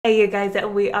Hey you guys,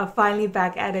 and we are finally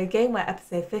back at a game where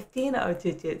episode 15 of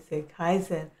Jujutsu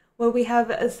Kaisen, where we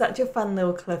have such a fun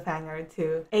little cliffhanger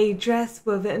to a dress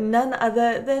with none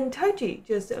other than Toji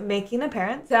just making an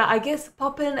appearance. So I guess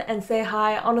pop in and say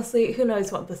hi. Honestly, who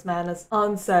knows what this man is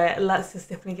on, so let's just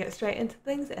definitely get straight into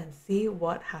things and see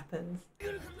what happens.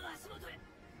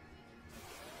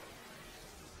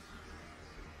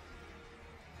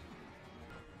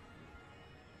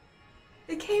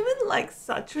 They came in like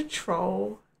such a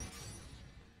troll.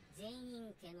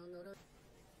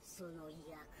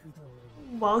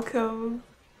 Welcome.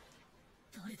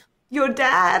 Your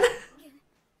dad?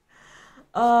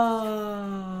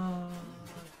 Oh,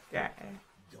 okay.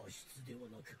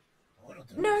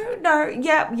 No,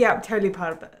 yep, totally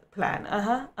part of the plan.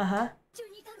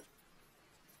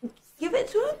 Give it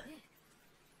to him?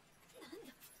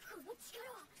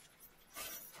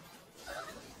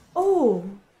 Oh.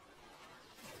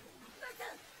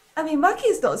 I mean, Maki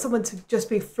is not someone to just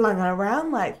be flung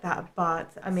around like that,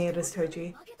 but I mean, it is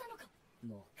Toji.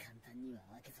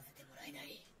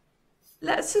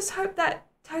 Let's just hope that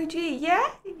Toji,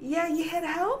 yeah, you here to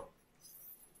help?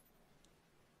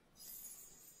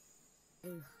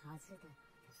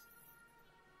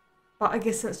 But I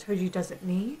guess since Toji doesn't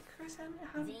need Cruz and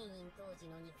help.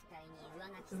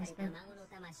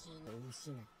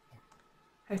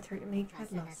 Her technique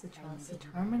had lost the chance to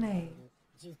terminate.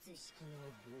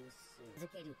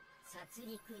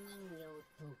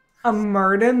 A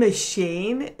murder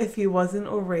machine if he wasn't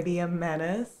already a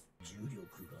menace?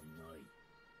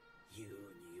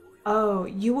 Oh,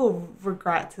 you will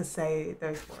regret to say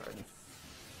those words.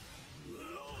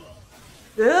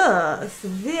 Ugh,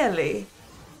 severely.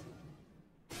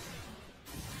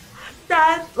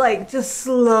 That, like, just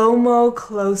slow-mo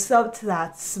close-up to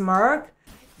that smirk.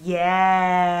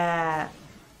 Yeah.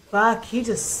 Fuck, he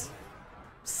just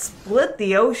split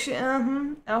the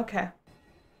ocean. Okay.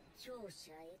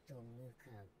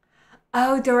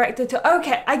 Oh, director to...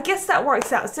 Okay, I guess that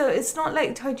works out. So it's not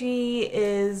like Toji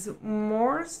is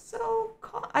more so...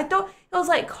 I thought he was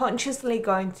like consciously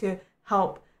going to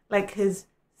help like his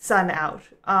son out.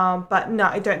 But no,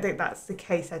 I don't think that's the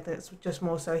case. I think it's just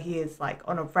more so he is like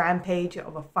on a rampage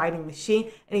of a fighting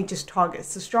machine and he just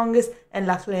targets the strongest. And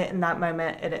luckily in that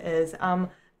moment it is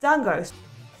Dango's.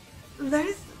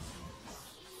 There's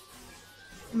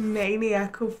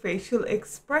maniacal facial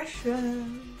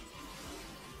expression.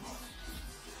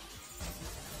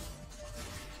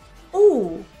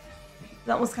 Oh,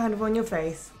 that was kind of on your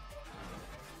face.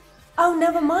 Oh,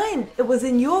 never mind. It was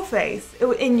in your face. It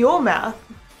was in your mouth.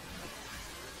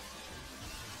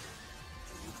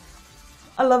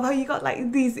 I love how you got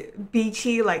like these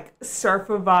beachy like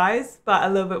surfer vibes, but a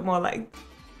little bit more like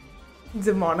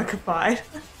demonicified.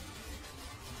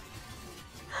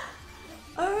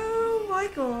 Oh my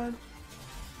god.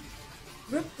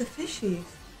 Rip the fishies.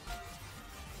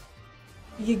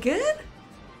 You good?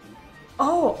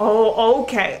 Oh,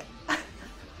 okay.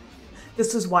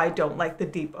 This is why I don't like the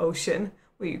deep ocean,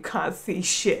 where you can't see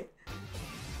shit.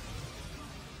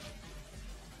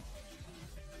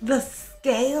 The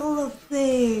scale of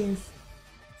things.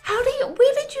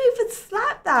 Where did you even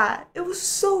slap that? It was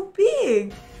so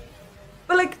big.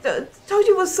 But like,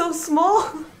 Toji was so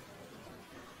small.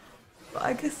 But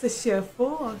I guess the sheer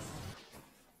force.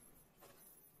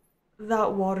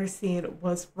 That water scene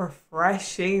was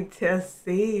refreshing to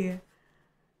see.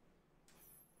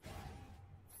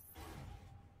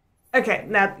 Okay,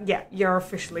 now, yeah, you're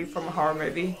officially from a horror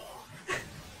movie.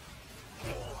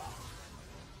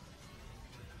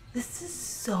 This is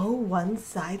so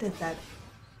one-sided that...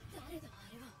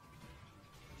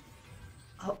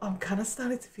 I'm kind of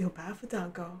starting to feel bad for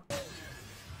Dango.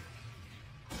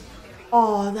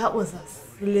 Oh, that was a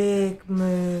slick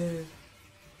move.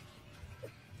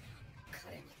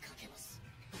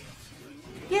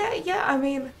 Yeah, I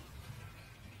mean...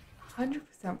 100%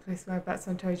 place my bets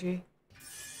on Toji.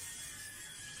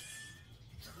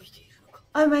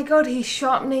 Oh my god, he's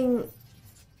sharpening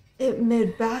it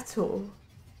mid-battle.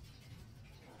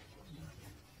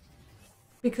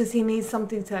 Because he needs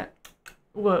something to...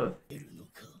 Whoa.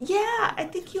 Yeah, I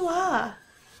think you are.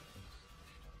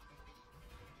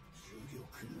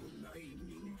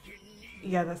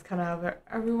 Yeah, that's kind of how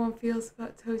everyone feels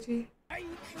about Toji.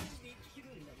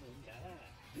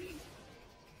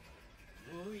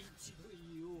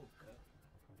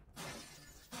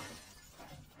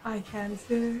 I can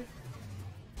too.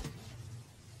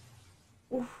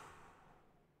 Oof.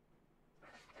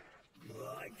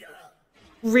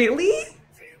 Really?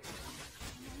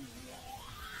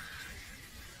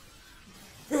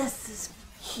 This is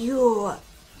pure.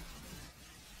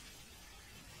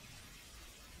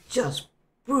 Just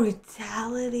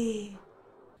Brutality.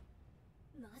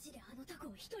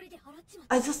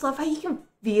 I just love how you can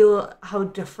feel how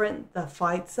different the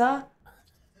fights are.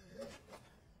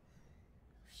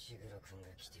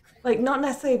 Like, not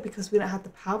necessarily because we don't have the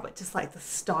power, but just like the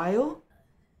style.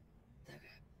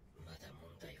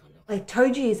 Like,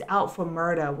 Toji is out for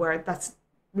murder, where that's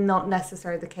not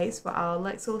necessarily the case for our,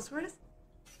 like, sorcerers.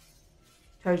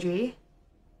 Toji.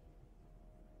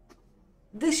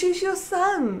 This is your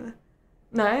son!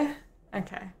 No?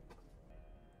 Okay.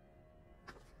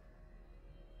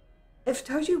 If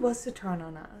Toji was to turn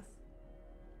on us,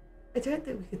 I don't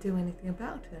think we could do anything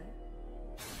about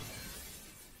it.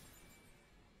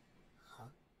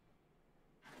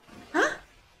 Huh?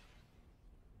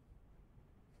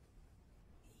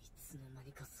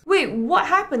 Wait, what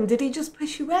happened? Did he just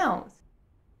push you out?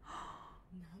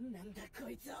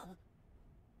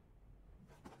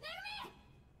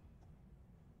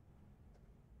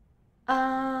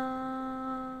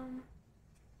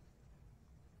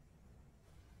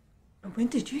 When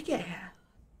did you get here?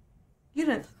 You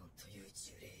didn't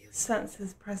sense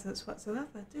his presence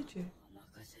whatsoever, did you?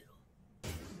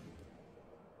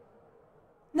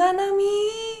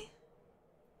 Nanami!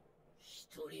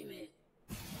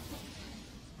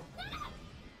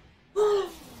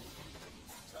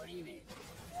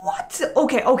 What?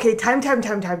 Okay, time.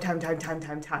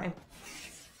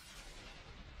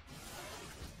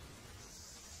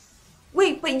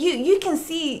 Wait, but you can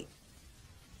see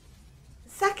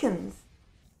seconds.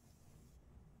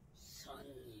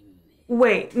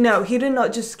 Wait, no, he did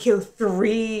not just kill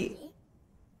 3.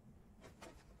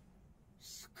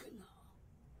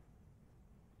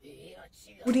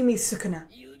 What do you mean, Sukuna?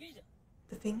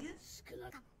 The fingers?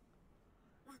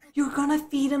 You're gonna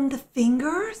feed him the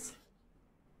fingers?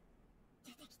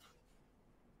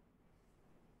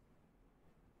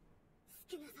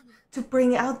 To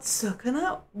bring out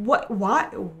Sukuna? What?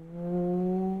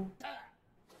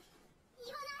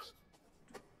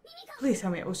 Please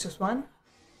tell me it was just one.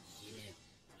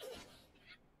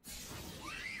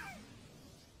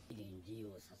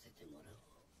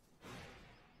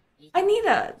 I need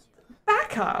a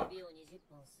backup.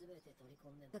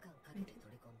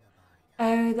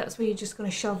 Oh, that's where you're just going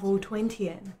to shove all 20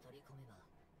 in.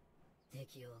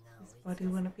 His body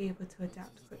wouldn't be able to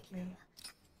adapt quickly.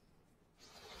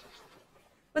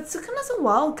 But Sukuna's a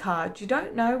wild card. You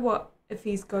don't know what if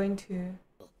he's going to.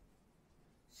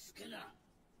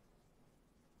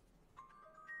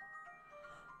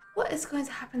 What is going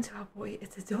to happen to our boy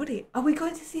Itadori? Are we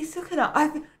going to see Sukuna?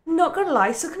 I'm not going to lie,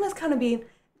 Sukuna's kind of been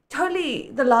totally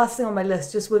the last thing on my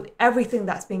list just with everything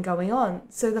that's been going on.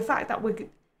 So the fact that we're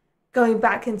going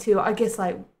back into, I guess,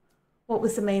 like, what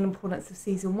was the main importance of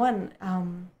season 1?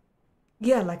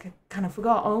 Yeah, like, I kind of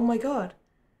forgot. Oh my god.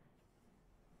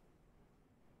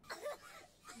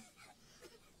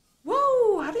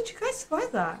 Whoa, how did you guys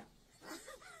survive that?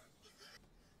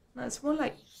 No, it's more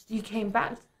like you came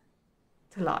back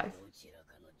to life.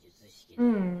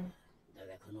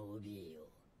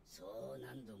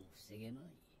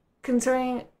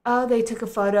 Considering, oh, they took a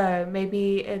photo,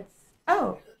 maybe it's,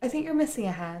 oh, I think you're missing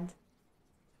a hand.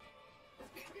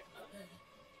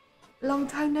 Long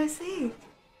time no see.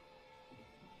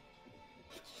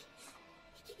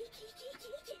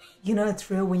 You know it's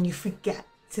real when you forget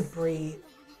to breathe.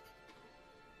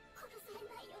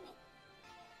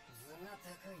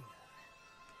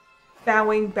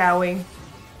 Bowing.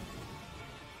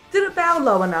 Didn't bow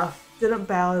low enough.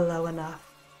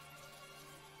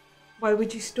 Why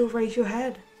would you still raise your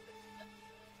head?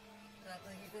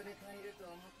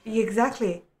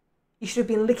 Exactly. You should have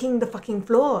been licking the fucking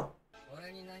floor.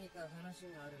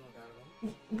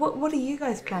 What are you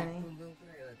guys planning?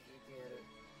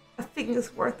 A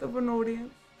finger's worth of an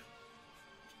audience.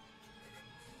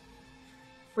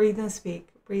 Breathe and speak.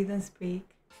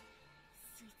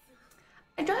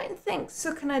 I don't think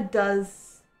Sukuna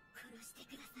does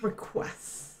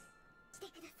requests.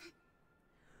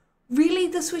 Really?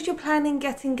 This was your plan in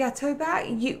getting Geto back?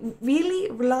 You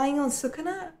really relying on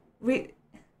Sukuna?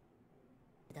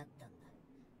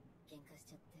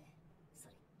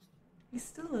 He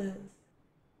still is.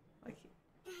 Like,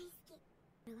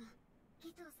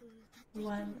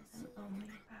 one and only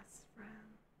best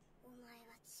friend.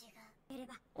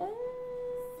 Oh.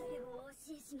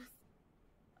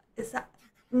 Is that...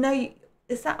 No,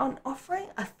 is that an offering,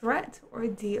 a threat, or a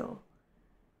deal?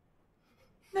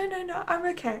 No, I'm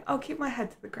okay. I'll keep my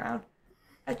head to the ground.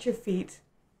 At your feet.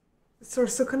 Sir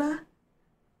Sukuna?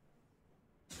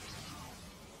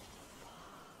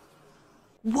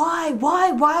 Why?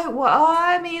 Oh,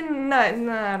 I mean, no,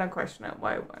 I don't question it.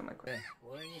 Why am I questioning?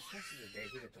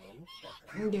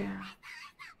 Yeah.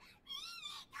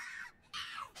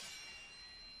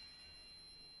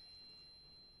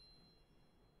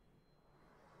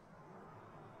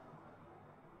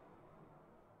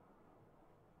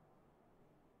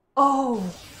 Oh,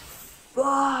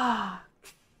 fuck.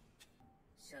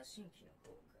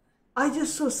 I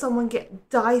just saw someone get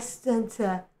diced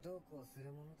into...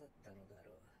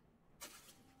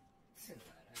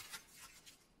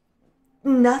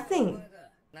 nothing.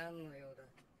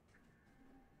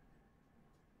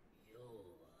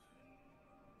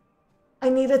 I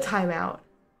need a timeout.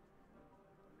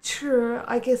 True,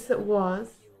 I guess it was.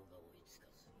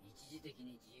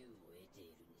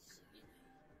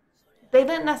 They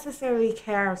didn't necessarily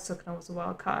care if Sukuna was a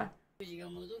wild card.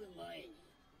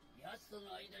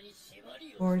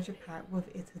 Forge a pact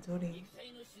with Itadori.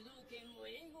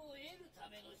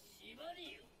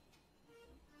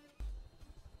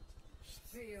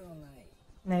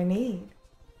 No need.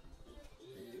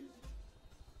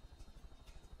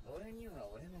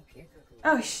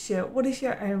 Oh shit, what is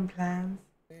your own plans?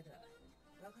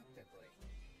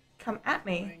 Come at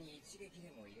me.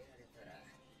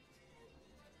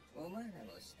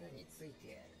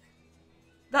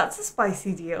 That's a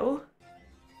spicy deal.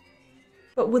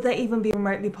 But would that even be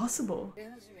remotely possible?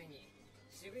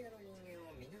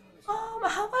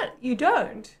 How about you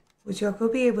don't? Would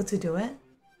Yoko be able to do it?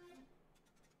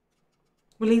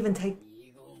 We'll even take...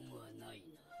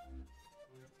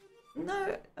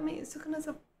 No, I mean, Sukuna's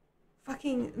a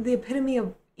fucking... the epitome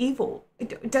of evil.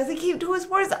 Does he keep to his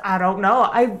words? I don't know.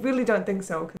 I really don't think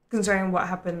so. Considering what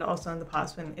happened also in the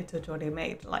past when Itadori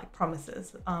made, like,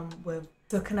 promises with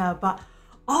Sukuna. But,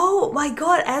 oh my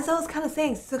god, as I was kind of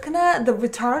saying, Sukuna, the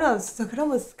return of Sukuna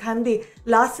was kind of the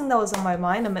last thing that was on my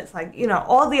mind amidst, like, you know,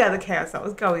 all the other chaos that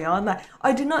was going on. Like,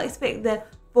 I did not expect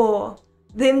for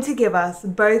them to give us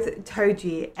both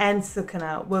Toji and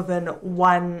Sukuna within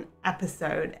one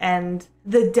episode, and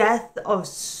the death of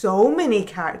so many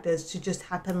characters to just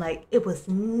happen like it was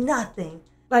nothing.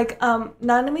 Like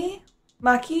Nanami,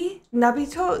 Maki,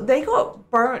 Nabito, they got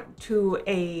burnt to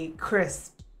a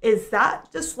crisp. Is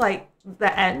that just like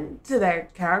the end to their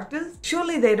characters?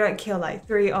 Surely they don't kill like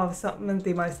 3 of some of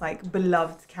the most like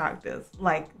beloved characters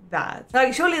like that.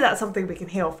 Like surely that's something we can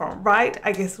heal from, right?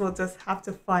 I guess we'll just have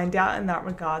to find out in that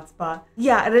regards. But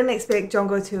yeah, I didn't expect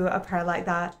Jongo to appear like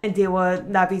that and deal with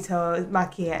Nabito,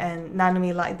 Maki and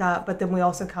Nanami like that. But then we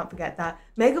also can't forget that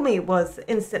Megumi was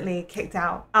instantly kicked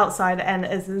outside and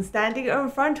is standing in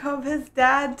front of his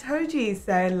dad Toji.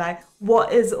 So like,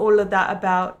 what is all of that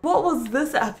about? What was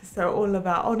this episode all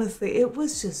about? Honestly, it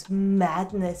was just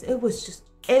madness. It was just,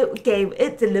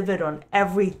 it delivered on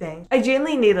everything. I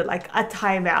genuinely needed like a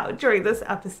timeout during this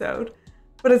episode.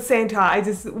 But at the same time, I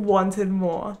just wanted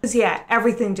more. Because yeah,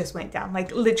 everything just went down.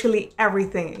 Like literally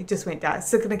everything just went down.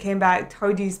 Sukuna came back,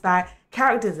 Toji's back,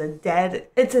 characters are dead.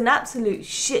 It's an absolute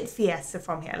shit fiesta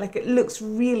from here. Like it looks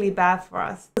really bad for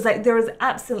us. It's like there is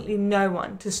absolutely no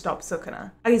one to stop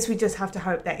Sukuna. I guess we just have to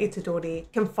hope that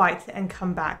Itadori can fight and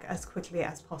come back as quickly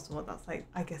as possible. That's like,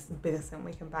 I guess the biggest thing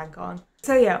we can bank on.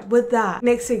 So yeah, with that,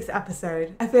 next week's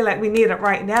episode, I feel like we need it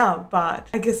right now. But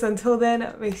I guess until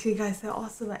then, make sure you guys are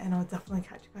awesome and I'll definitely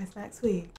catch you guys next week.